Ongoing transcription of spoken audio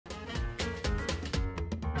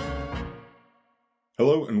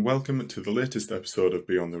Hello and welcome to the latest episode of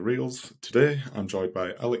Beyond the Reels. Today I'm joined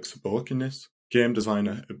by Alex Baliukonis, game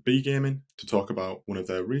designer at BGaming, to talk about one of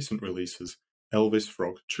their recent releases, Elvis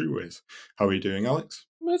Frog TRUEWAYS. How are you doing, Alex?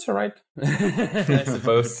 It's alright, I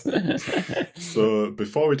suppose. So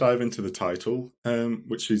before we dive into the title,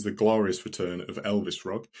 which is the glorious return of Elvis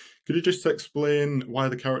Frog, could you just explain why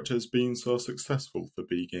the character has been so successful for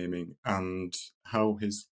BGaming and how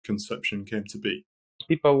his conception came to be?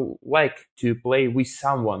 People like to play with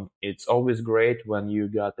someone. It's always great when you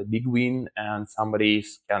got a big win and somebody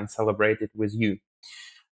can celebrate it with you.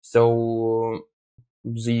 So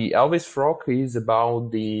the Elvis Frog is about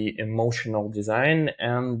the emotional design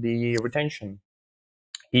and the retention.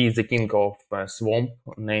 He is the king of a swamp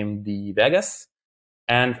named the Vegas,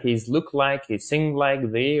 and he's look like, he sing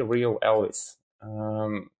like the real Elvis.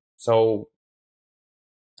 So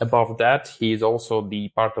above that, he is also the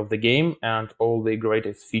part of the game, and all the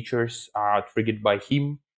greatest features are triggered by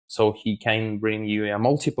him. So he can bring you a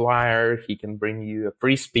multiplier, he can bring you a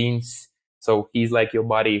free spins. So he's like your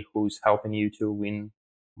buddy who's helping you to win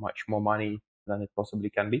much more money than it possibly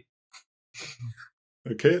can be.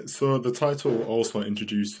 Okay, so the title also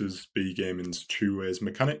introduces BGaming's TRUEWAYS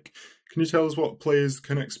mechanic. Can you tell us what players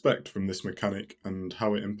can expect from this mechanic and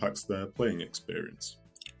how it impacts their playing experience?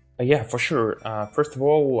 Yeah, for sure. First of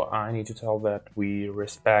all, I need to tell that we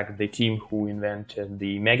respect the team who invented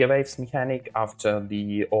the Mega Waves mechanic after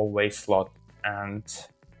the always slot, and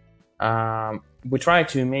we try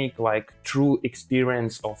to make like true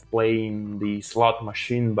experience of playing the slot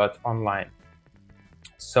machine but online.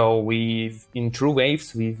 So in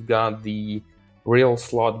TRUEWAYS we've got the real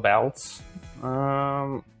slot belts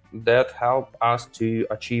that help us to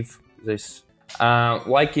achieve this.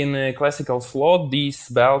 Like in a classical slot, these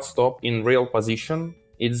belts stop in real position.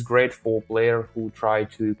 It's great for players who try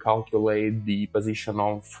to calculate the position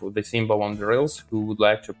of the symbol on the rails, who would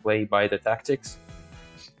like to play by the tactics.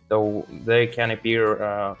 So they can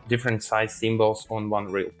appear different size symbols on one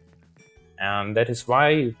reel. And that is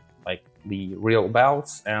why like the real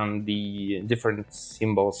belts and the different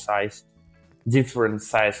size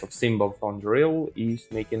of symbols on the reel is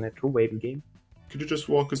making a TRUEWAYS game. Could you just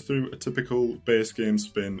walk us through a typical base game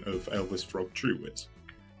spin of Elvis Frog TRUEWAYS?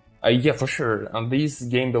 Yeah, for sure. This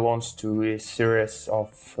game belongs to a series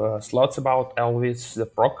of slots about Elvis the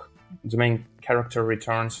Frog. The main character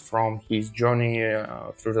returns from his journey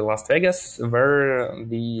through the Las Vegas, where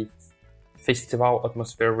the festival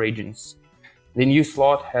atmosphere rages. The new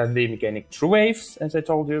slot has the mechanic TRUEWAYS, as I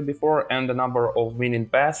told you before, and the number of winning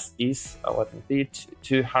pass is,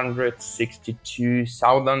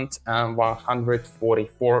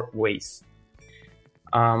 262,144 ways.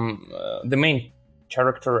 The main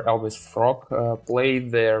character, Elvis Frog,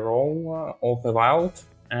 played the role of a wild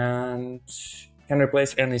and can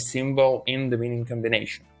replace any symbol in the winning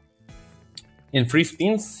combination. In free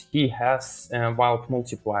spins, he has a wild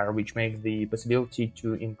multiplier, which makes the possibility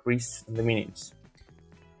to increase the winnings.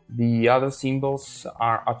 The other symbols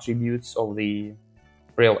are attributes of the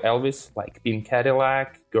real Elvis, like pink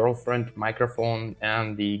Cadillac, girlfriend, microphone,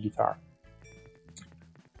 and the guitar.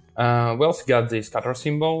 We also got the scatter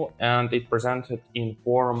symbol, and it presented in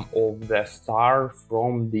form of the star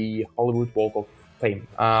from the Hollywood Walk of Fame,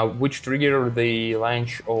 which triggered the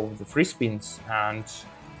launch of the free spins. And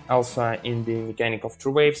also in the mechanic of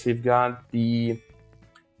TRUEWAYS, we've got the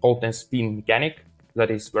hold and spin mechanic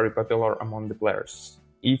that is very popular among the players.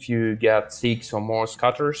 If you get 6 or more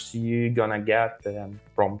scatters, you're gonna get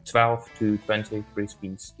from 12 to 20 free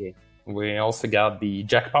spins game. We also got the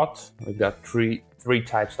jackpot. We've got three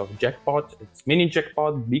types of jackpot. It's mini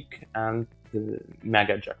jackpot, big, and the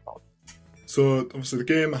mega jackpot. So obviously the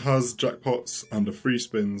game has jackpots and a free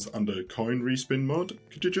spins and a coin respin mode.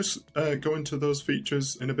 Could you just go into those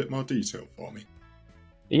features in a bit more detail for me?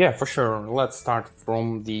 Yeah, for sure. Let's start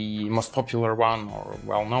from the most popular one or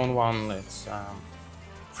well-known one. It's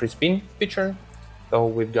free spin feature. So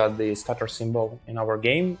we've got the scatter symbol in our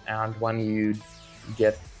game, and when you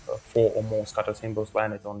get 4 or more scatter symbols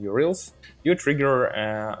landed on your reels, you trigger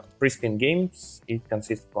free spin games. It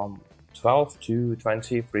consists from 12 to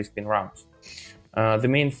 20 free spin rounds. The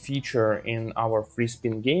main feature in our free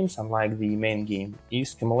spin games, unlike the main game,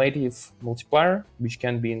 is cumulative multiplier, which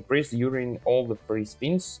can be increased during all the free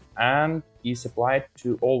spins and is applied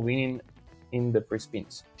to all winning in the free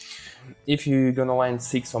spins. If you're gonna land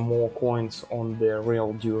 6 or more coins on the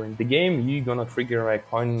reel during the game, you're gonna trigger a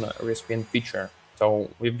coin respin feature. So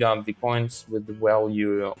we've got the coins with the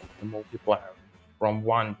value of the multiplier from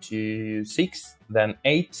 1 to 6, then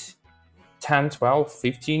 8, 10, 12,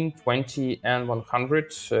 15, 20, and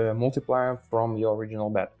 100 multiplier from your original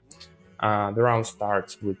bet. The round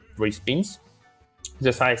starts with 3 spins.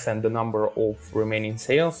 The size and the number of remaining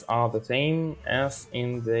sails are the same as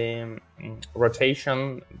in the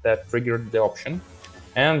rotation that triggered the option,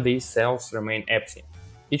 and these sails remain empty.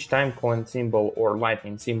 Each time coin symbol or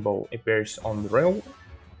lightning symbol appears on the rail,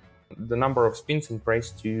 the number of spins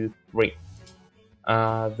increases to 3.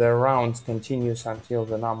 The round continues until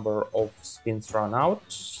the number of spins run out,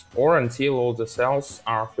 or until all the cells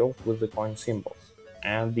are filled with the coin symbols.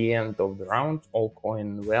 At the end of the round, all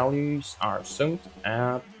coin values are summed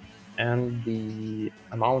up and the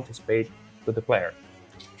amount is paid to the player.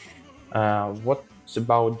 What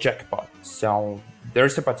about jackpot? So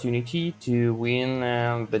there's opportunity to win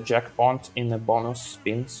the jackpot in the bonus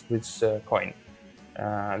spins with coin.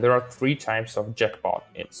 There are 3 types of jackpot.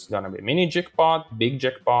 It's gonna be mini jackpot, big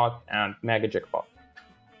jackpot, and mega jackpot.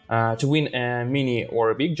 To win a mini or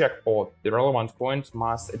a big jackpot, the relevant coins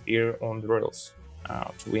must appear on the rails.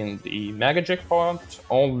 To win the mega jackpot,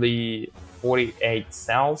 all the 48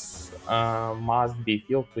 cells must be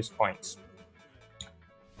filled with coins.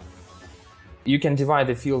 You can divide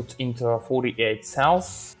the field into 48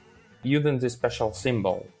 cells using the special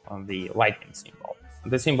symbol on the lightning symbol.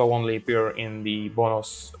 The symbol only appears in the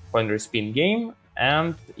bonus coin respin game,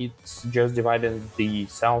 and it's just divided the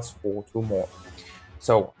cells for 2 more.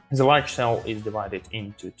 So the large cell is divided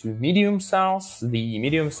into 2 medium cells. The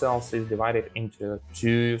medium cells is divided into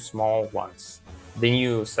 2 small ones. The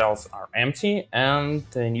new cells are empty, and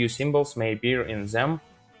the new symbols may appear in them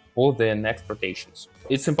for the next rotations.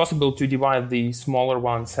 It's impossible to divide the smaller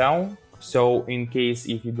one cell. So in case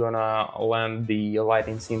if you're gonna land the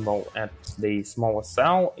lightning symbol at the smallest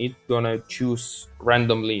cell, it's gonna choose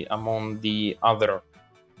randomly among the other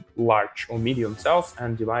large or medium cells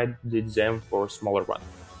and divide them for smaller one.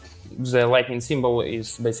 The lightning symbol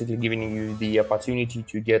is basically giving you the opportunity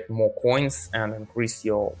to get more coins and increase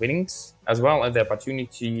your winnings, as well as the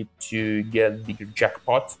opportunity to get bigger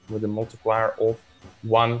jackpot with a multiplier of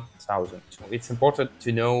 1000. It's important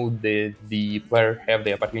to know that the player have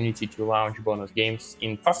the opportunity to launch bonus games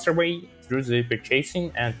in faster way through the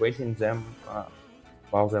purchasing and waiting them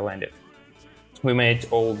while they landed. We made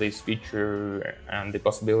all this feature and the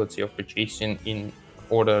possibility of purchasing in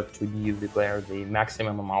order to give the player the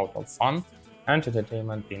maximum amount of fun and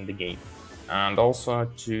entertainment in the game, and also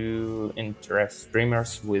to interest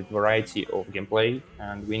streamers with variety of gameplay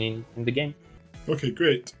and winning in the game. Okay,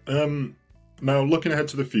 great. Now, looking ahead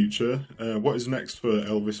to the future, what is next for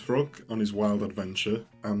Elvis Frog on his wild adventure,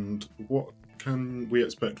 and what can we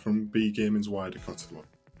expect from BGaming's wider catalogue?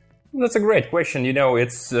 That's a great question. You know,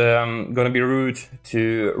 it's going to be rude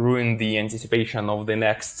to ruin the anticipation of the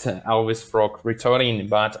next Elvis Frog returning,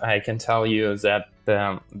 but I can tell you that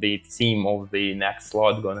the theme of the next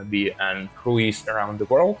slot going to be a cruise around the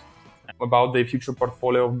world. About the future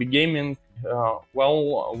portfolio of BGaming,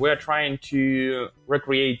 well, we're trying to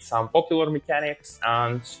recreate some popular mechanics,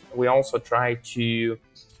 and we also try to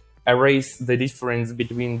erase the difference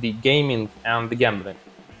between the gaming and the gambling.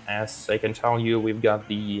 As I can tell you, we've got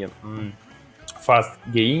the fast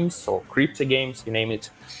games or crypto games, you name it,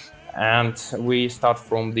 and we start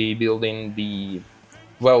from the building the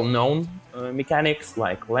well-known mechanics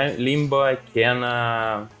like Limbo,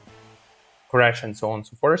 Kena, Crash, and so on and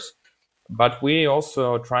so forth. But we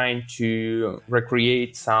also trying to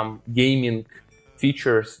recreate some gaming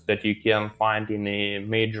features that you can find in a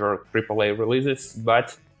major AAA releases,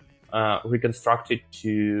 but reconstructed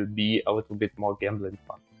to be a little bit more gambling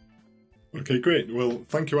fun. Okay, great. Well,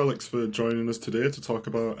 thank you, Alex, for joining us today to talk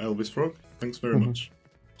about Elvis Frog. Thanks very much.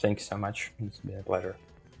 Thanks so much. It's been a pleasure.